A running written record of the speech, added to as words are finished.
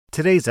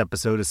Today's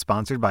episode is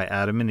sponsored by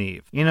Adam and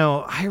Eve. You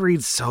know, I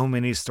read so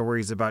many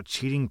stories about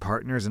cheating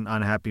partners and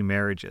unhappy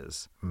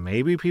marriages.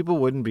 Maybe people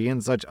wouldn't be in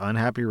such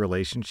unhappy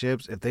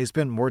relationships if they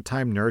spent more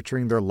time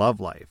nurturing their love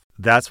life.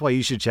 That's why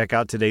you should check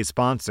out today's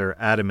sponsor,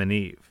 Adam and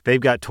Eve.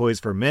 They've got toys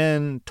for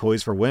men,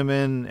 toys for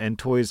women, and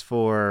toys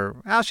for...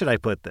 how should I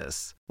put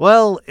this?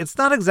 Well, it's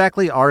not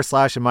exactly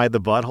r/am I the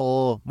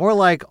butthole, more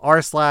like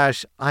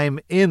r/I'm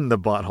in the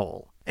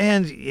butthole.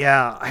 And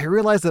yeah, I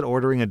realize that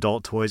ordering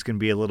adult toys can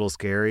be a little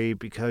scary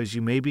because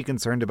you may be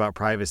concerned about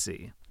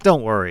privacy.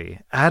 Don't worry,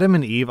 Adam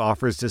and Eve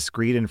offers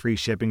discreet and free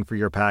shipping for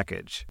your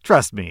package.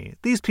 Trust me,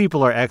 these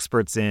people are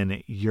experts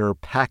in your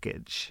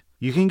package.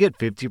 You can get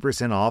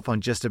 50% off on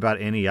just about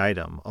any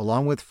item,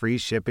 along with free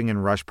shipping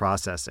and rush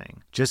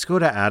processing. Just go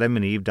to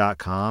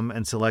adamandeve.com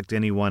and select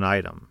any one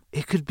item.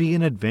 It could be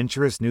an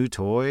adventurous new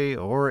toy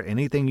or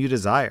anything you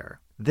desire.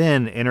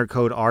 Then enter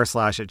code r/ at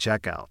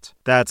checkout.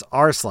 That's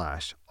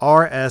r/RSLASH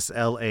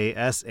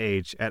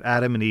at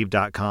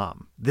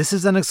adamandeve.com. This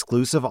is an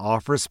exclusive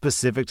offer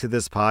specific to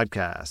this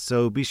podcast,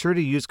 so be sure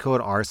to use code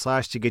r/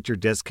 to get your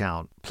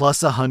discount,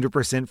 plus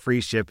 100%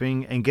 free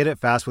shipping, and get it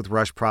fast with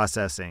rush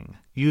processing.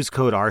 Use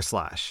code r/.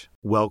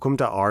 Welcome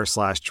to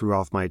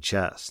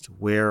r/Trueoffmychest,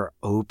 where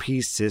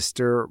OP's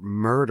sister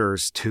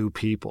murders 2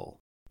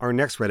 people. Our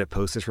next Reddit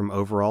post is from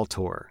Overall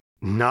Tour.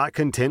 Not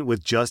content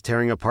with just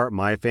tearing apart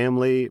my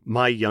family,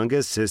 my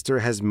youngest sister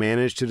has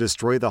managed to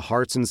destroy the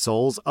hearts and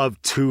souls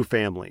of 2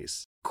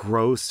 families.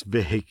 Gross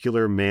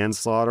vehicular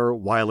manslaughter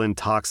while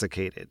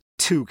intoxicated.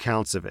 2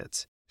 counts of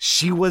it.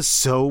 She was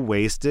so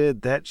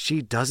wasted that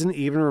she doesn't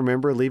even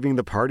remember leaving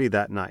the party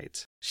that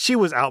night. She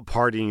was out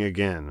partying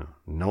again.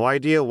 No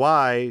idea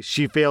why.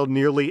 She failed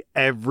nearly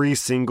every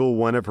single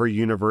one of her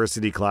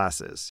university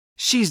classes.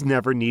 She's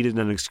never needed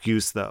an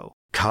excuse though.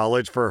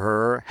 College for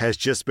her has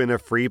just been a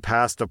free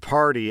pass to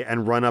party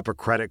and run up a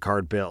credit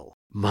card bill.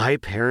 My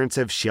parents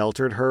have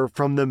sheltered her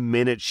from the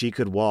minute she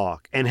could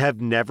walk and have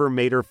never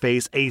made her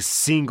face a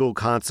single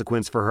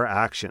consequence for her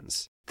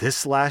actions.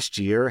 This last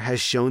year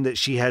has shown that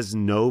she has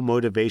no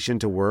motivation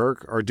to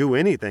work or do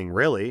anything,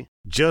 really.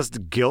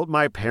 Just guilt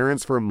my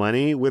parents for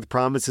money with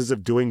promises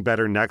of doing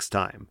better next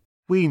time.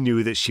 We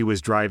knew that she was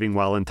driving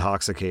while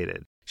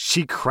intoxicated.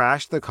 She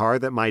crashed the car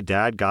that my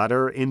dad got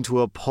her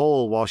into a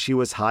pole while she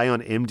was high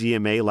on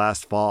MDMA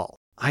last fall.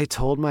 I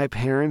told my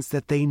parents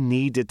that they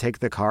need to take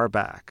the car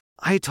back.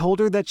 I told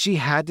her that she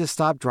had to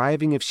stop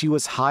driving if she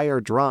was high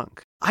or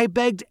drunk. I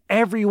begged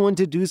everyone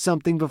to do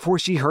something before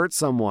she hurt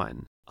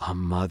someone. A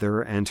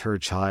mother and her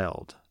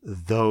child.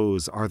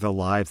 Those are the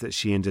lives that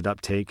she ended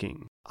up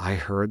taking. I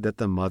heard that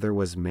the mother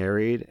was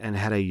married and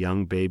had a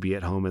young baby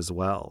at home as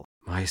well.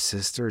 My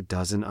sister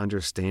doesn't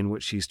understand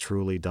what she's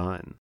truly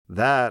done.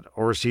 That,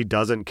 or she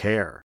doesn't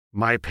care.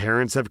 My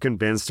parents have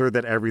convinced her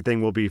that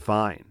everything will be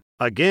fine.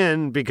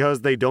 Again, because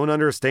they don't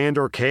understand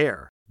or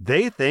care.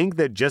 They think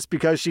that just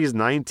because she's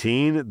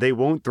 19, they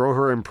won't throw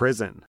her in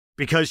prison.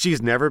 Because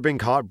she's never been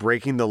caught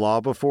breaking the law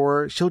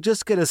before, she'll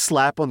just get a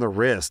slap on the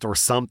wrist or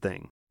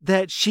something.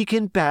 That she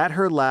can bat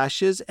her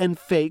lashes and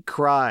fake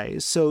cry,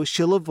 so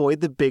she'll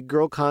avoid the big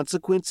girl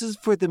consequences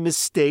for the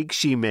mistake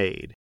she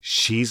made.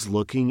 She's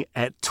looking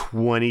at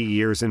 20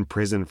 years in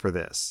prison for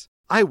this.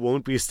 I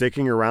won't be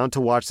sticking around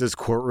to watch this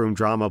courtroom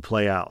drama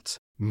play out.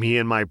 Me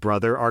and my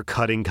brother are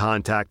cutting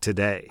contact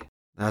today.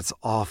 That's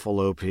awful,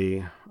 OP.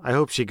 I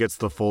hope she gets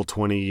the full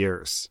 20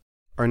 years.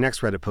 Our next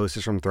Reddit post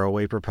is from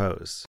Throwaway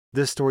Propose.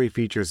 This story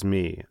features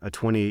me, a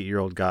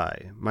 28-year-old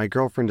guy, my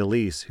girlfriend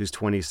Elise, who's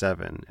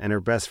 27, and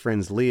her best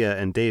friends Leah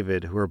and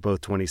David, who are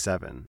both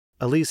 27.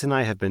 Elise and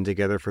I have been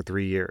together for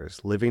 3 years,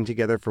 living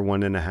together for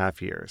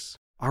 1.5 years.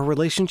 Our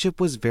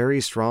relationship was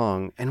very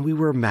strong, and we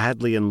were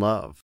madly in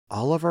love.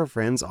 All of our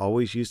friends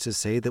always used to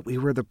say that we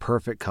were the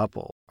perfect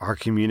couple. Our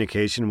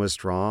communication was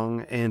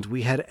strong, and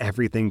we had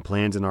everything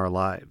planned in our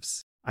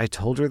lives. I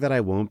told her that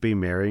I won't be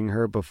marrying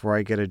her before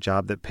I get a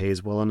job that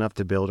pays well enough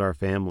to build our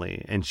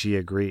family, and she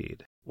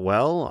agreed.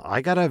 Well,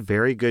 I got a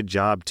very good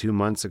job 2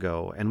 months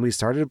ago, and we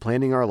started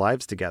planning our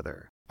lives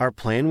together. Our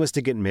plan was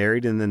to get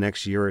married in the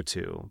next year or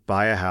 2,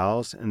 buy a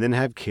house, and then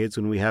have kids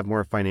when we have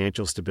more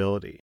financial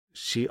stability.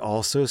 She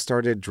also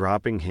started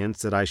dropping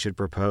hints that I should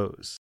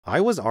propose.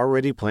 I was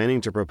already planning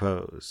to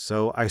propose,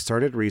 so I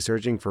started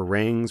researching for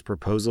rings,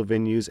 proposal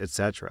venues,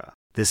 etc.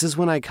 This is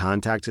when I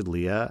contacted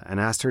Leah and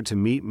asked her to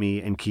meet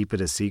me and keep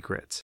it a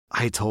secret.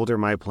 I told her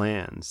my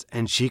plans,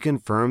 and she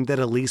confirmed that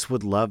Elise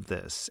would love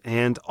this,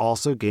 and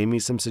also gave me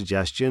some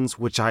suggestions,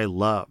 which I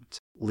loved.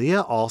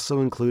 Leah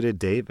also included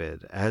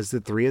David, as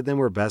the 3 of them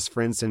were best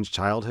friends since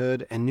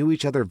childhood and knew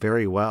each other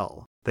very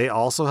well. They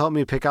also helped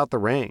me pick out the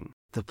ring.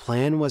 The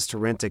plan was to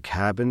rent a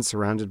cabin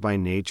surrounded by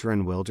nature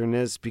and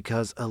wilderness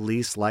because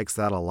Elise likes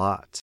that a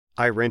lot.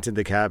 I rented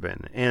the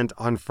cabin, and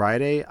on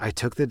Friday, I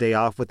took the day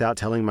off without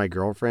telling my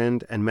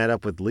girlfriend and met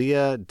up with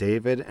Leah,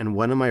 David, and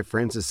one of my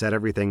friends to set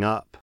everything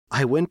up.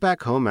 I went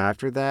back home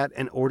after that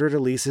and ordered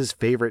Elise's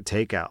favorite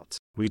takeout.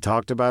 We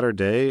talked about our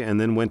day and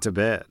then went to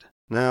bed.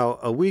 Now,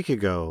 a week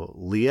ago,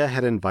 Leah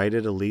had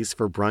invited Elise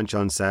for brunch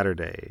on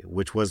Saturday,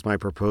 which was my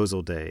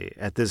proposal day,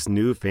 at this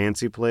new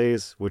fancy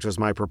place, which was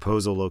my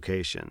proposal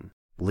location.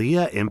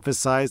 Leah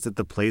emphasized that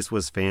the place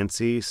was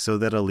fancy so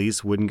that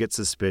Elise wouldn't get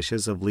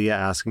suspicious of Leah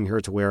asking her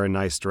to wear a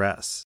nice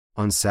dress.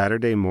 On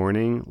Saturday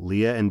morning,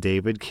 Leah and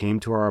David came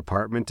to our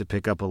apartment to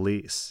pick up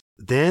Elise.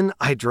 Then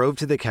I drove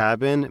to the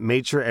cabin,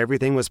 made sure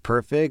everything was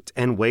perfect,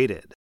 and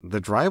waited. The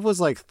drive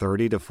was like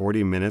 30 to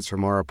 40 minutes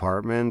from our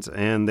apartment,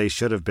 and they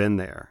should have been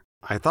there.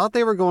 I thought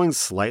they were going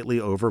slightly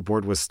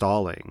overboard with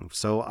stalling,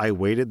 so I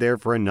waited there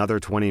for another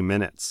 20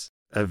 minutes.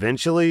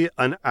 Eventually,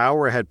 an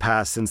hour had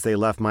passed since they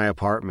left my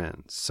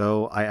apartment,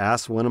 so I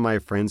asked one of my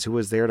friends who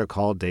was there to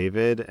call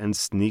David and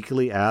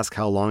sneakily ask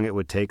how long it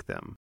would take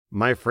them.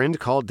 My friend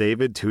called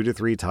David 2 to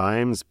 3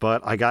 times,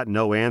 but I got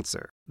no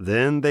answer.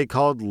 Then they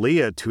called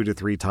Leah 2 to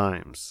 3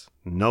 times.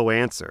 No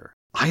answer.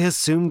 I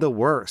assumed the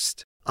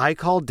worst. I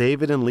called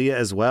David and Leah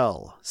as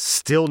well.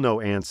 Still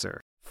no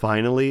answer.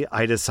 Finally,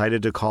 I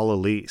decided to call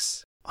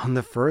Elise. On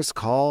the first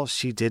call,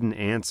 she didn't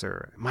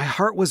answer. My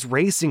heart was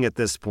racing at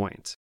this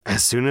point.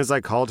 As soon as I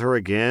called her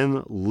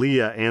again,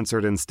 Leah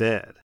answered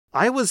instead.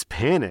 I was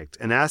panicked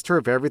and asked her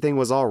if everything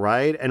was all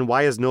right and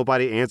why is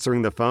nobody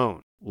answering the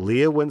phone.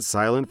 Leah went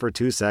silent for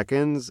 2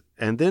 seconds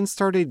and then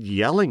started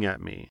yelling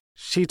at me.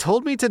 She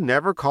told me to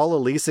never call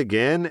Elise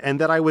again and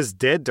that I was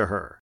dead to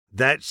her.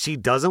 That she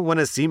doesn't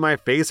want to see my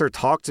face or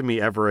talk to me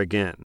ever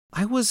again.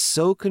 I was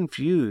so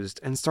confused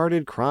and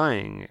started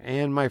crying,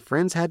 and my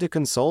friends had to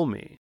console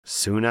me.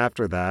 Soon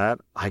after that,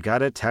 I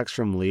got a text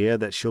from Leah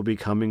that she'll be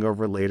coming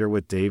over later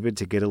with David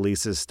to get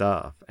Elise's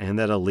stuff, and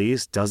that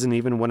Elise doesn't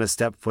even want to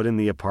step foot in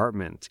the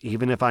apartment,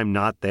 even if I'm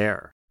not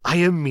there. I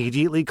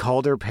immediately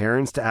called her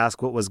parents to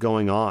ask what was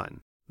going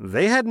on.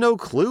 They had no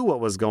clue what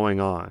was going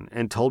on,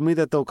 and told me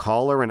that they'll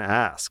call her and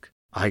ask.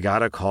 I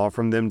got a call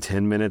from them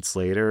 10 minutes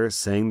later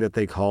saying that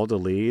they called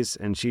Elise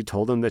and she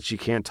told them that she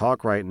can't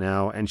talk right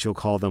now and she'll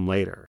call them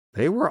later.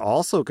 They were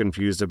also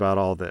confused about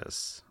all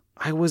this.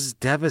 I was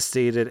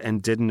devastated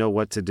and didn't know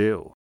what to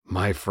do.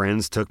 My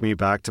friends took me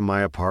back to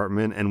my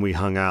apartment and we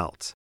hung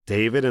out.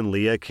 David and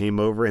Leah came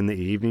over in the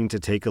evening to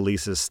take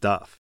Elise's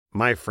stuff.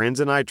 My friends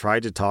and I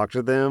tried to talk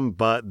to them,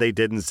 but they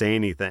didn't say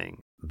anything.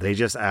 They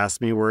just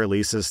asked me where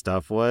Elise's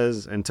stuff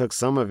was and took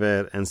some of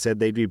it and said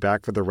they'd be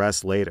back for the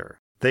rest later.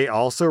 They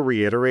also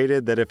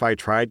reiterated that if I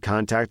tried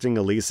contacting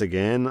Elise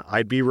again,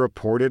 I'd be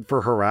reported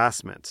for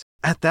harassment.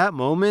 At that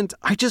moment,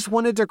 I just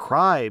wanted to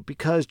cry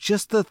because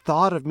just the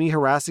thought of me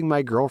harassing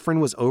my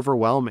girlfriend was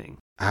overwhelming.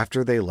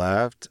 After they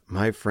left,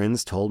 my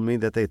friends told me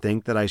that they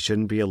think that I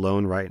shouldn't be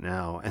alone right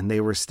now and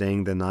they were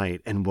staying the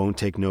night and won't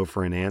take no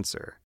for an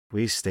answer.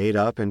 We stayed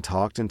up and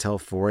talked until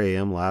 4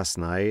 a.m. last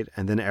night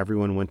and then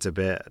everyone went to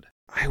bed.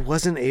 I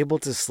wasn't able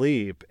to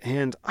sleep,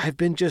 and I've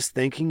been just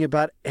thinking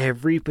about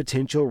every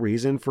potential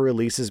reason for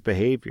Elise's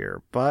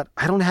behavior, but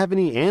I don't have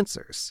any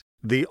answers.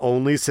 The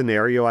only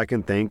scenario I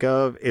can think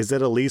of is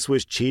that Elise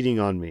was cheating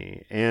on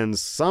me, and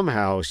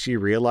somehow she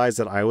realized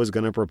that I was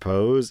going to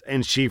propose,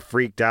 and she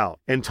freaked out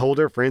and told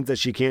her friends that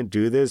she can't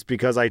do this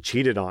because I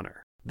cheated on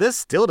her. This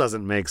still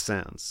doesn't make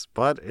sense,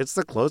 but it's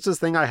the closest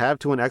thing I have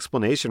to an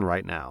explanation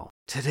right now.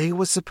 Today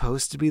was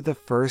supposed to be the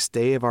first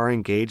day of our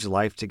engaged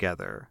life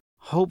together.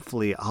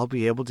 Hopefully, I'll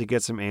be able to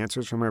get some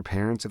answers from her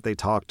parents if they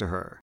talk to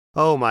her.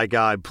 Oh my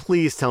God,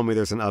 please tell me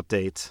there's an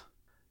update.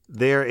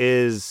 There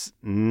is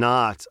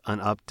not an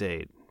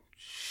update.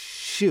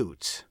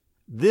 Shoot.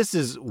 This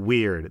is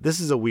weird. This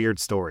is a weird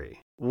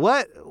story.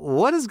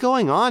 What is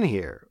going on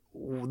here?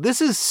 This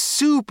is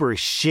super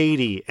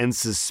shady and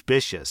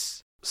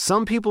suspicious.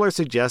 Some people are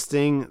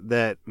suggesting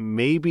that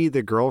maybe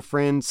the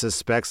girlfriend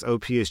suspects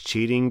OP is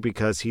cheating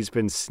because he's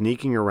been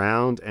sneaking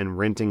around and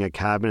renting a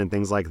cabin and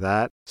things like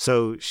that.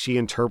 So she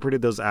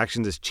interpreted those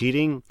actions as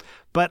cheating.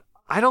 But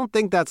I don't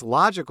think that's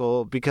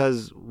logical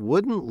because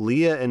wouldn't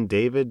Leah and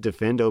David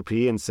defend OP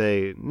and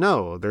say,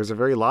 no, there's a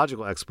very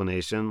logical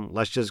explanation.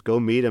 Let's just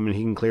go meet him and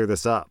he can clear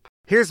this up.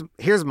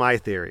 Here's my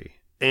theory.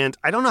 And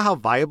I don't know how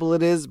viable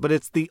it is, but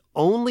it's the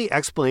only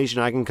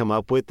explanation I can come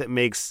up with that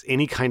makes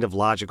any kind of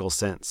logical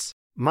sense.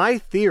 My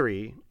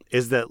theory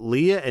is that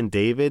Leah and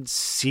David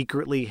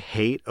secretly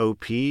hate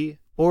OP,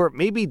 or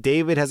maybe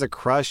David has a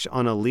crush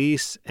on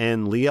Elise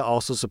and Leah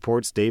also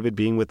supports David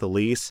being with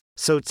Elise.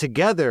 So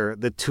together,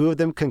 the two of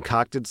them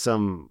concocted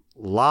some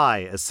lie,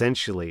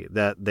 essentially,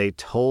 that they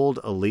told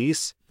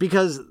Elise,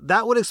 because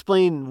that would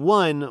explain,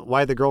 one,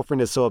 why the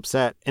girlfriend is so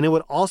upset, and it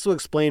would also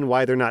explain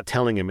why they're not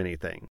telling him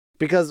anything.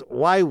 Because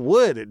why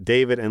would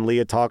David and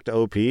Leah talk to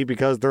OP?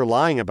 Because they're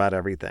lying about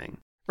everything.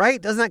 Right?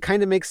 Doesn't that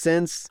kind of make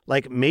sense?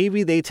 Like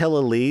maybe they tell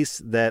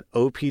Elise that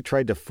OP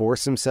tried to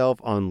force himself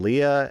on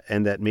Leah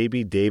and that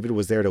maybe David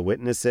was there to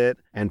witness it.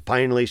 And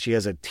finally she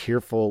has a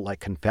tearful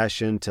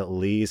confession to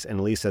Elise and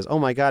Elise says, oh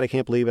my God, I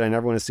can't believe it. I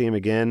never want to see him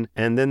again.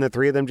 And then the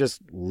three of them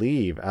just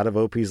leave out of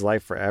OP's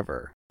life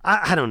forever.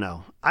 I don't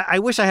know. I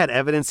wish I had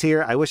evidence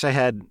here. I wish I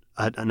had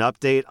an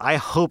update. I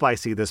hope I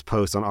see this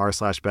post on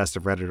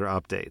r/bestofredditor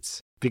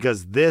updates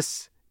because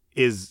this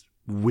is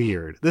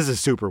weird. This is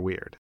super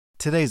weird.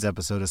 Today's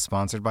episode is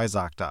sponsored by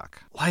ZocDoc.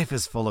 Life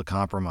is full of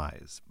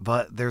compromise,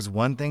 but there's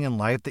one thing in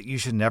life that you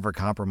should never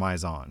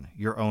compromise on: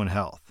 your own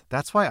health.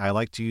 That's why I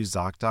like to use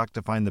ZocDoc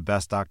to find the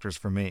best doctors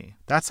for me.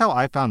 That's how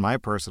I found my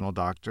personal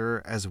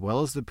doctor, as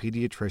well as the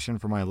pediatrician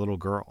for my little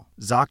girl.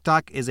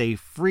 ZocDoc is a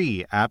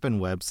free app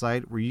and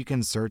website where you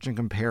can search and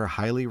compare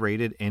highly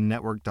rated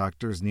in-network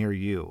doctors near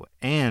you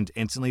and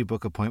instantly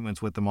book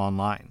appointments with them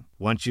online.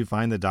 Once you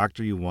find the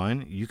doctor you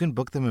want, you can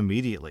book them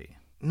immediately.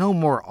 No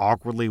more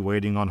awkwardly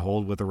waiting on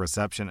hold with a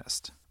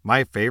receptionist.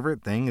 My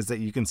favorite thing is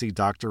that you can see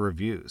doctor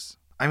reviews.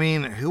 I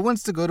mean, who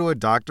wants to go to a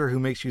doctor who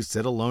makes you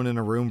sit alone in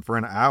a room for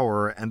an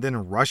hour and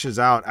then rushes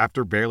out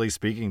after barely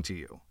speaking to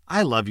you?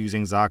 I love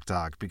using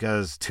ZocDoc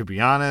because, to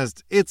be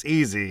honest, it's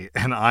easy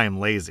and I'm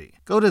lazy.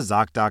 Go to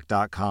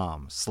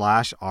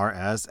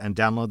ZocDoc.com/RS and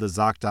download the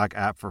ZocDoc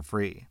app for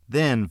free.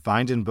 Then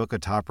find and book a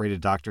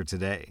top-rated doctor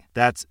today.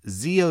 That's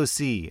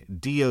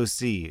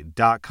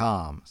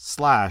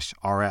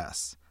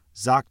ZocDoc.com/RS.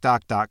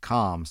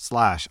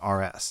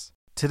 ZocDoc.com/RS.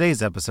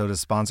 Today's episode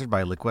is sponsored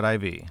by Liquid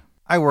IV.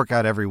 I work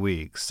out every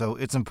week, so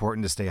it's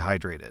important to stay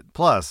hydrated.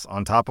 Plus,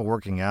 on top of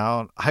working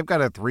out, I've got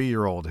a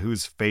 3-year-old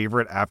whose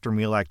favorite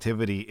after-meal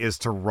activity is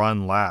to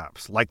run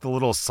laps, like the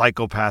little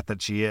psychopath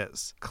that she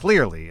is.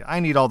 Clearly,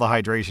 I need all the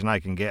hydration I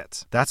can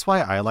get. That's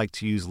why I like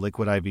to use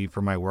Liquid IV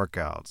for my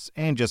workouts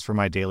and just for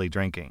my daily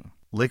drinking.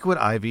 Liquid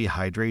IV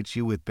hydrates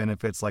you with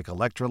benefits like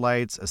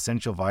electrolytes,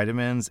 essential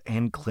vitamins,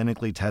 and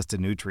clinically tested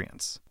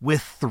nutrients.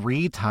 With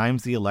 3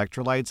 times the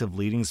electrolytes of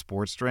leading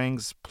sports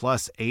drinks,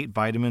 plus 8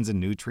 vitamins and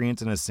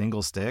nutrients in a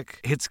single stick,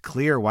 it's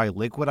clear why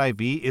Liquid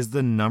IV is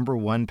the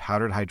 #1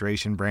 powdered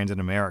hydration brand in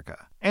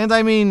America. And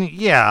I mean,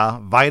 yeah,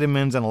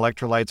 vitamins and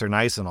electrolytes are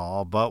nice and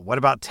all, but what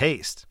about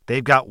taste?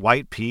 They've got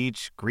white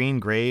peach, green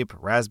grape,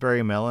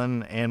 raspberry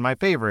melon, and my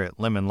favorite,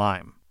 lemon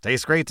lime.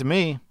 Tastes great to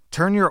me.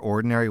 Turn your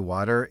ordinary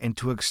water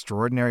into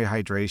extraordinary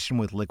hydration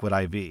with Liquid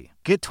IV.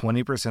 Get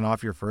 20%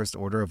 off your first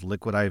order of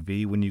Liquid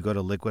IV when you go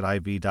to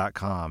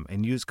liquidiv.com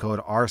and use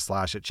code R/ at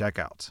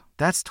checkout.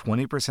 That's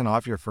 20%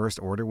 off your first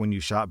order when you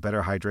shop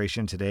Better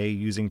Hydration today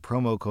using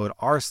promo code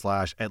R/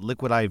 at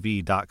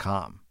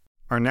liquidiv.com.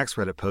 Our next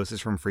Reddit post is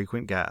from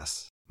Frequent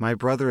Gas. My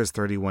brother is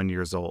 31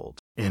 years old.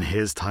 In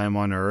his time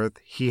on Earth,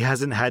 he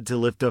hasn't had to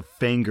lift a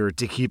finger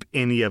to keep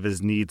any of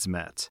his needs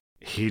met.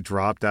 He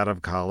dropped out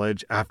of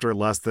college after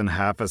less than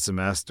half a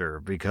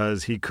semester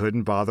because he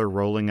couldn't bother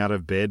rolling out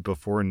of bed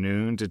before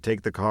noon to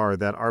take the car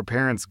that our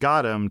parents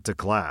got him to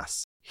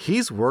class.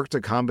 He's worked a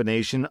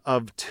combination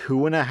of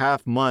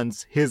 2.5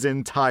 months his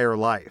entire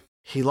life.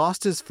 He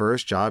lost his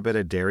first job at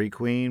a Dairy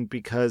Queen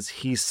because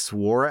he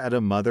swore at a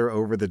mother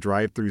over the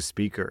drive-thru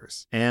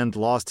speakers, and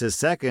lost his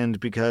second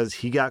because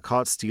he got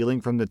caught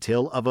stealing from the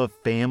till of a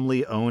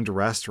family-owned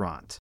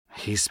restaurant.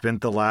 He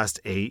spent the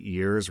last 8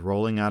 years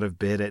rolling out of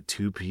bed at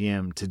 2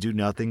 p.m. to do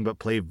nothing but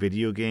play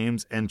video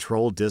games and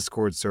troll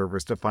Discord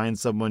servers to find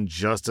someone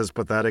just as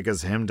pathetic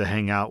as him to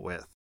hang out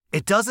with.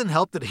 It doesn't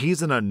help that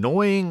he's an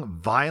annoying,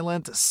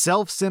 violent,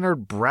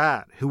 self-centered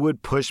brat who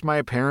would push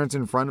my parents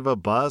in front of a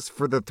bus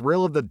for the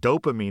thrill of the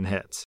dopamine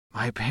hit.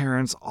 My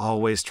parents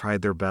always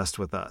tried their best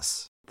with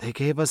us. They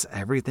gave us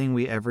everything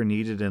we ever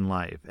needed in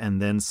life, and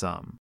then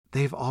some.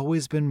 They've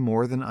always been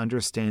more than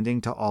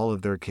understanding to all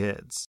of their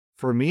kids.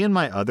 For me and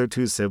my other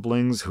 2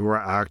 siblings who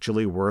are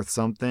actually worth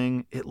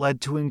something, it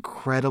led to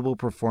incredible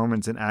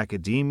performance in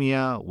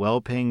academia,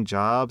 well-paying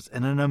jobs,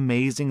 and an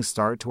amazing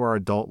start to our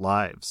adult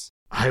lives.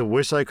 I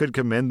wish I could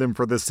commend them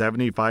for the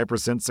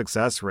 75%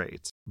 success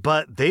rate.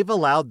 But they've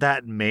allowed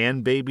that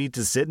man baby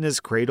to sit in his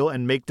cradle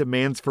and make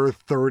demands for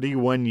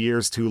 31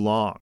 years too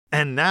long.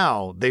 And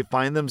now they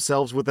find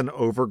themselves with an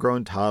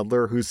overgrown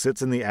toddler who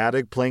sits in the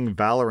attic playing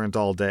Valorant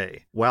all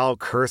day, while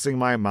cursing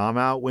my mom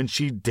out when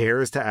she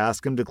dares to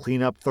ask him to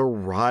clean up the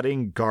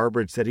rotting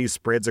garbage that he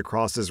spreads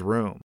across his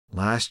room.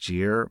 Last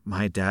year,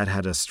 my dad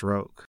had a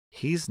stroke.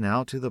 He's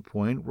now to the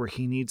point where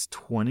he needs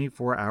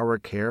 24-hour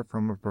care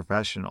from a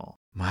professional.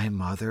 My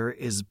mother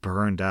is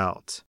burned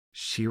out.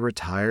 She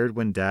retired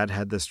when Dad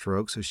had the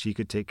stroke so she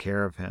could take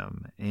care of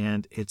him,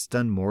 and it's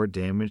done more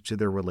damage to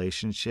their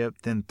relationship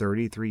than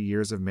 33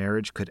 years of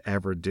marriage could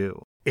ever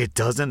do. It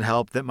doesn't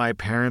help that my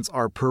parents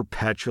are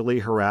perpetually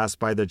harassed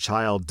by the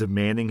child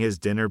demanding his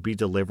dinner be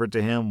delivered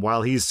to him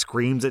while he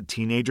screams at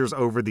teenagers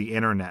over the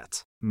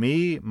internet.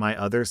 Me, my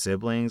other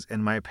siblings,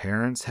 and my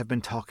parents have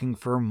been talking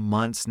for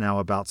months now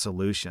about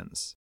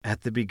solutions.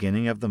 At the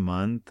beginning of the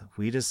month,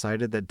 we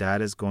decided that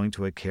Dad is going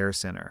to a care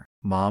center.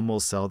 Mom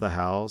will sell the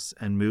house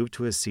and move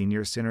to a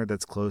senior center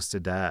that's close to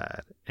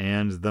Dad,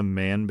 and the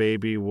man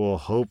baby will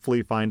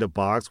hopefully find a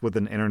box with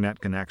an internet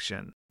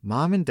connection.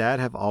 Mom and Dad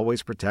have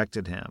always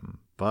protected him,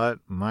 but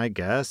my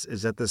guess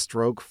is that the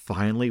stroke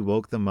finally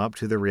woke them up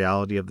to the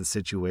reality of the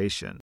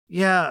situation.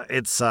 Yeah,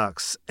 it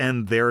sucks,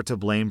 and they're to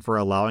blame for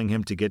allowing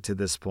him to get to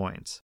this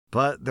point.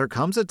 But there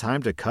comes a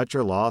time to cut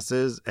your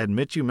losses,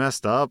 admit you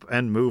messed up,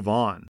 and move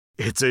on.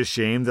 It's a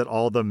shame that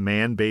all the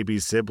man-baby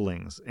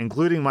siblings,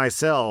 including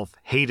myself,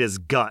 hate his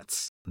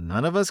guts.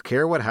 None of us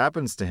care what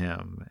happens to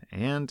him,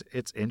 and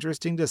it's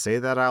interesting to say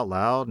that out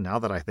loud now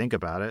that I think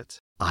about it.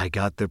 I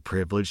got the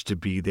privilege to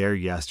be there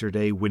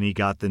yesterday when he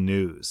got the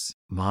news.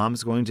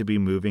 Mom's going to be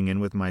moving in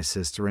with my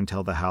sister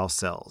until the house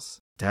sells.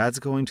 Dad's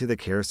going to the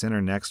care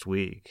center next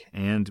week,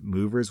 and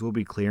movers will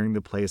be clearing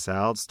the place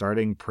out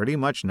starting pretty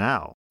much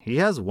now. He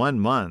has 1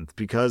 month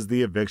because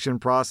the eviction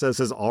process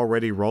is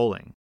already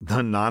rolling.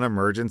 The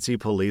non-emergency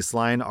police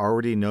line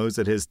already knows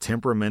that his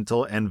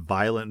temperamental and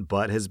violent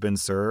butt has been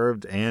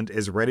served and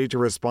is ready to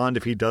respond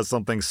if he does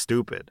something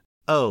stupid.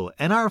 Oh,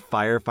 and our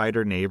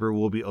firefighter neighbor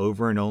will be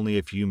over in only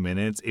a few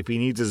minutes if he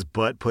needs his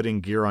butt put in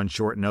gear on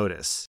short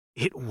notice.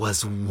 It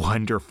was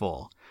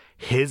wonderful.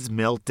 His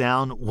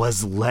meltdown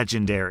was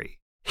legendary.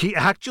 He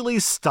actually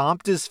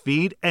stomped his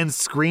feet and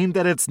screamed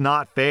that it's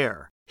not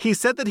fair. He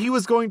said that he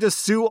was going to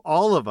sue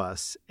all of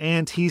us,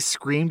 and he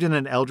screamed in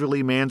an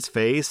elderly man's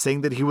face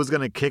saying that he was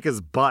going to kick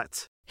his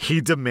butt. He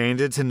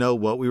demanded to know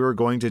what we were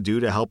going to do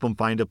to help him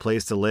find a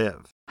place to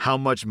live, how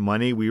much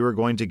money we were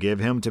going to give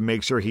him to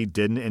make sure he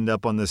didn't end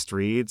up on the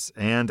streets,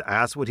 and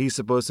asked what he's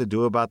supposed to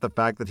do about the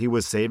fact that he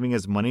was saving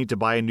his money to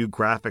buy a new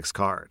graphics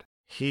card.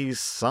 He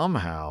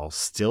somehow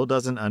still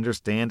doesn't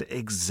understand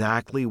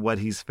exactly what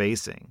he's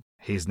facing.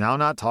 He's now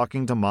not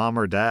talking to mom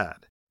or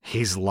dad.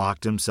 He's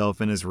locked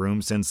himself in his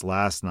room since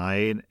last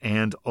night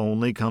and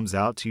only comes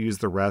out to use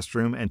the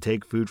restroom and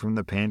take food from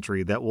the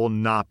pantry that will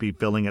not be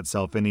filling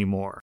itself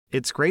anymore.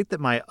 It's great that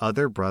my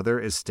other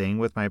brother is staying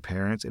with my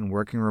parents and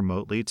working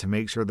remotely to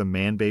make sure the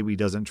man baby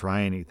doesn't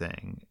try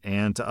anything,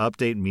 and to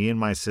update me and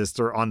my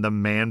sister on the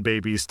man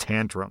baby's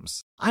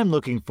tantrums. I'm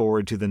looking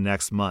forward to the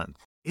next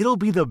month. It'll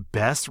be the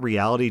best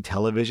reality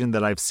television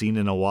that I've seen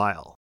in a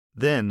while.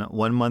 Then,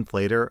 1 month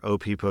later,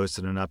 OP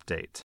posted an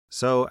update.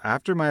 So,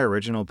 after my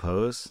original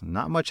post,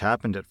 not much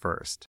happened at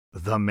first.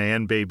 The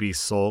man baby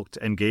sulked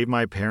and gave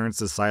my parents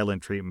the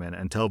silent treatment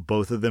until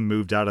both of them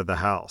moved out of the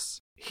house.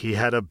 He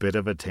had a bit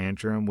of a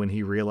tantrum when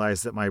he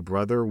realized that my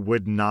brother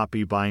would not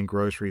be buying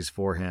groceries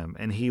for him,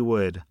 and he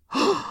would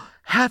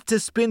have to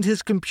spend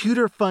his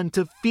computer fund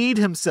to feed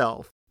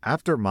himself.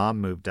 After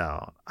mom moved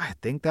out, I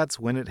think that's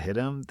when it hit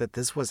him that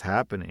this was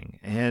happening,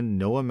 and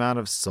no amount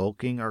of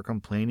sulking or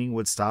complaining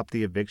would stop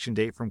the eviction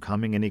date from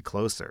coming any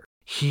closer.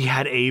 He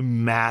had a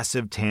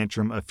massive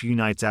tantrum a few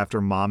nights after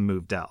mom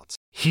moved out.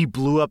 He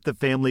blew up the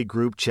family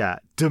group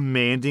chat,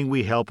 demanding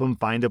we help him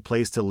find a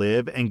place to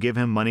live and give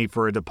him money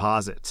for a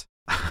deposit.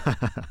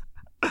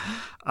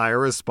 I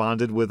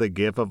responded with a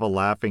gif of a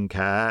laughing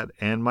cat,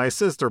 and my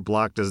sister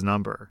blocked his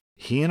number.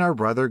 He and our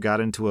brother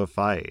got into a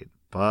fight.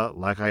 But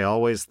like I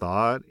always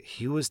thought,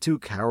 he was too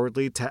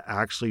cowardly to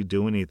actually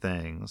do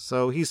anything,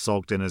 so he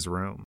sulked in his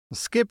room.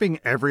 Skipping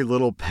every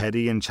little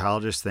petty and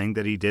childish thing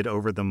that he did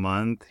over the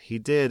month, he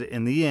did,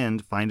 in the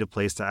end, find a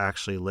place to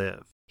actually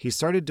live. He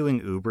started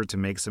doing Uber to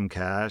make some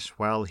cash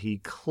while he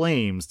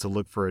claims to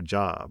look for a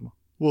job.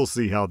 We'll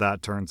see how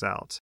that turns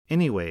out.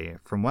 Anyway,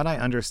 from what I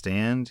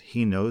understand,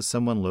 he knows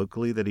someone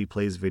locally that he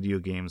plays video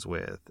games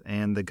with,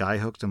 and the guy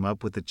hooked him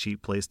up with a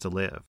cheap place to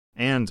live.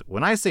 And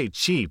when I say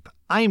cheap,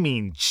 I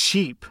mean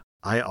cheap.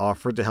 I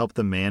offered to help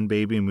the man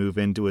baby move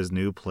into his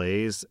new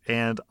place,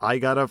 and I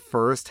got a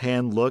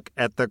first-hand look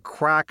at the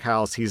crack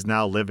house he's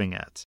now living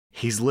at.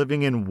 He's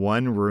living in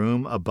one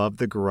room above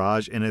the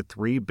garage in a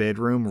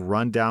 3-bedroom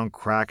rundown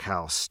crack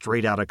house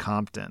straight out of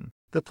Compton.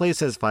 The place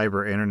has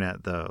fiber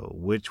internet though,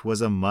 which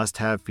was a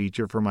must-have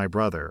feature for my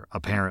brother,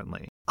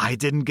 apparently. I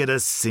didn't get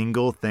a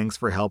single thanks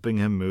for helping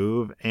him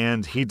move,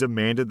 and he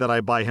demanded that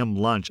I buy him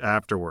lunch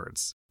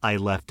afterwards. I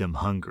left him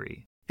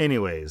hungry.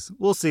 Anyways,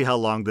 we'll see how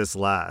long this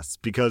lasts,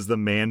 because the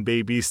man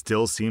baby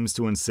still seems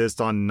to insist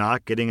on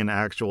not getting an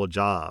actual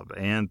job,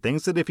 and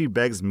thinks that if he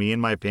begs me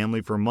and my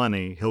family for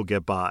money, he'll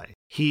get by.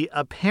 He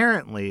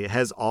apparently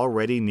has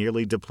already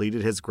nearly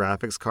depleted his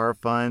graphics card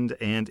fund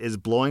and is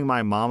blowing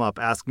my mom up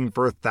asking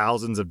for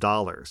thousands of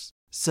dollars.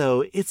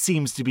 So it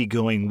seems to be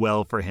going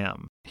well for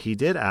him. He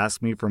did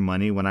ask me for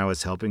money when I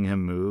was helping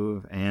him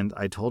move, and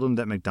I told him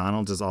that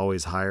McDonald's is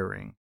always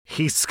hiring.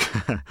 He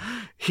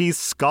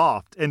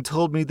scoffed and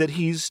told me that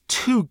he's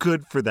too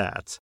good for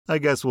that. I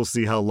guess we'll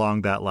see how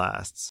long that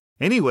lasts.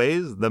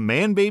 Anyways, the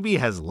man baby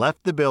has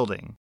left the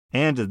building.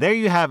 And there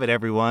you have it,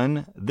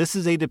 everyone. This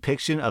is a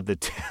depiction of the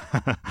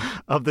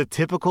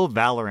typical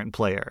Valorant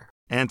player.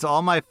 And to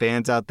all my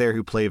fans out there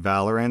who play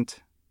Valorant,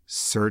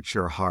 search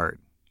your heart.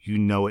 You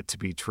know it to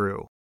be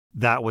true.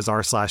 That was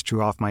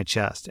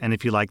r/Trueoffmychest. And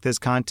if you like this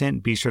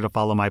content, be sure to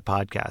follow my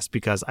podcast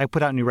because I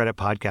put out new Reddit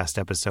podcast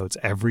episodes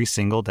every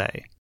single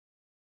day.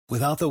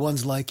 Without the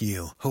ones like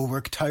you, who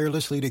work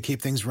tirelessly to keep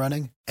things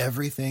running,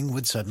 everything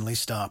would suddenly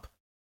stop.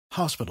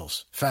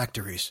 Hospitals,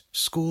 factories,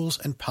 schools,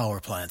 and power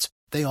plants,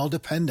 they all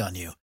depend on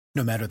you.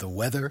 No matter the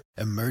weather,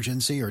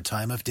 emergency, or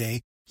time of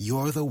day,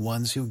 you're the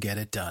ones who get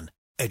it done.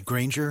 At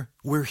Grainger,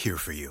 we're here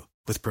for you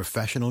with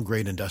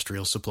professional-grade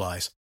industrial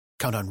supplies.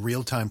 Count on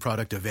real-time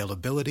product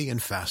availability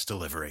and fast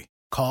delivery.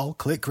 Call,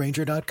 click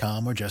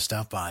Grainger.com, or just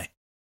stop by.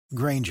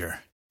 Grainger,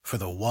 for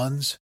the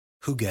ones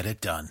who get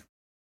it done.